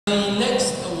The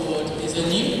next award is a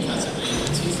new category in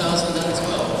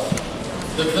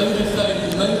 2012, the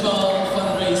Vodafone Mobile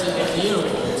Fundraiser of the Year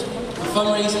Award, for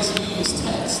fundraisers who use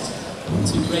text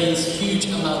to raise huge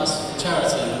amounts for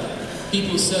charity.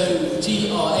 People so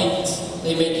GR8,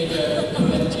 they make you go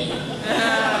OMG.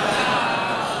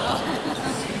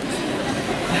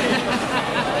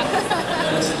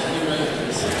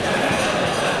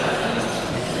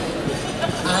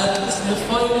 And the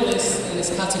finalists in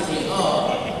this category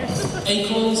are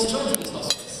Acorns Children's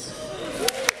Hospice,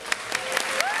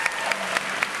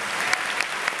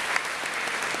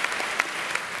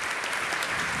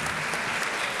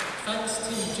 thanks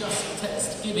to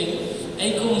JustGiving,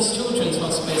 Acorns Children's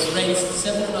Hospice raised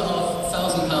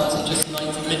 £7,500 in just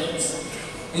 90 minutes.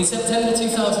 In September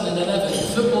 2011,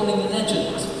 footballing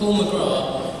legend Paul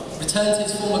McGrath returned to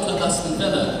his former club Aston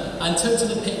Villa and took to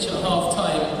the pitch at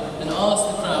half-time and asked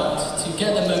the crowd to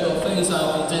get their mobile phones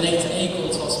out and donate to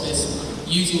Acorns Hospice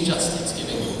using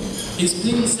JustGiving. His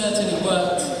plea certainly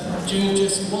worked. During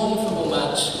just one football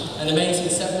match, an amazing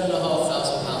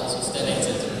 £7,500 was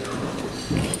donated.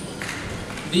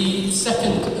 The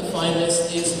second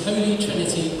finalist is Holy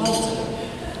Trinity Brompton.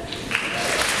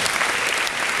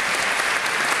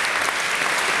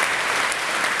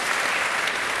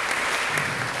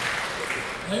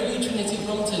 Holy Trinity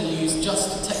Brompton used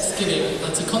JustGiving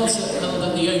at a concert held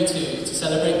at the O2 to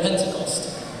celebrate Pentecost.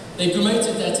 They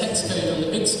promoted their text code on the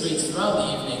big screens throughout the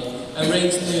evening and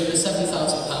raised over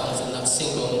 £7,000 in that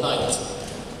single night.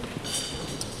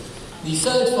 The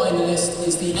third finalist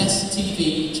is the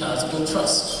STV Charitable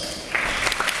Trust.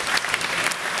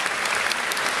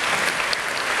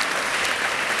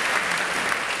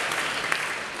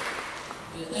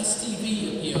 The STV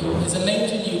Appeal is a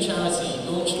major new charity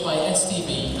launched by STV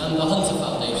and the Hunter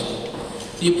Foundation.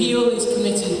 The appeal is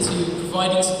committed to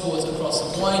providing support across a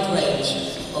wide range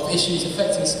of issues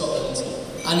affecting Scotland,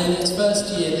 and in its first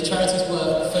year the charity's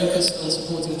work focused on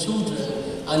supporting children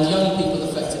and young people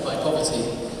affected by poverty.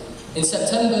 In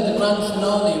September, the grand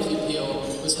finale of the appeal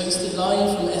was hosted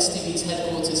live from STV's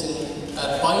headquarters in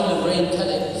Waddingham,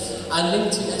 and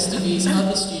linked to STV's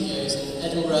other studios in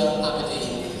Edinburgh,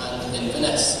 Aberdeen and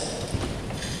Inverness.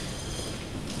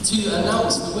 To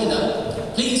announce the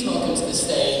winner, please welcome to the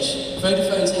stage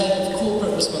Vodafone's Head of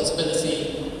Corporate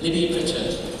Responsibility, Libby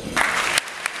Pritchard.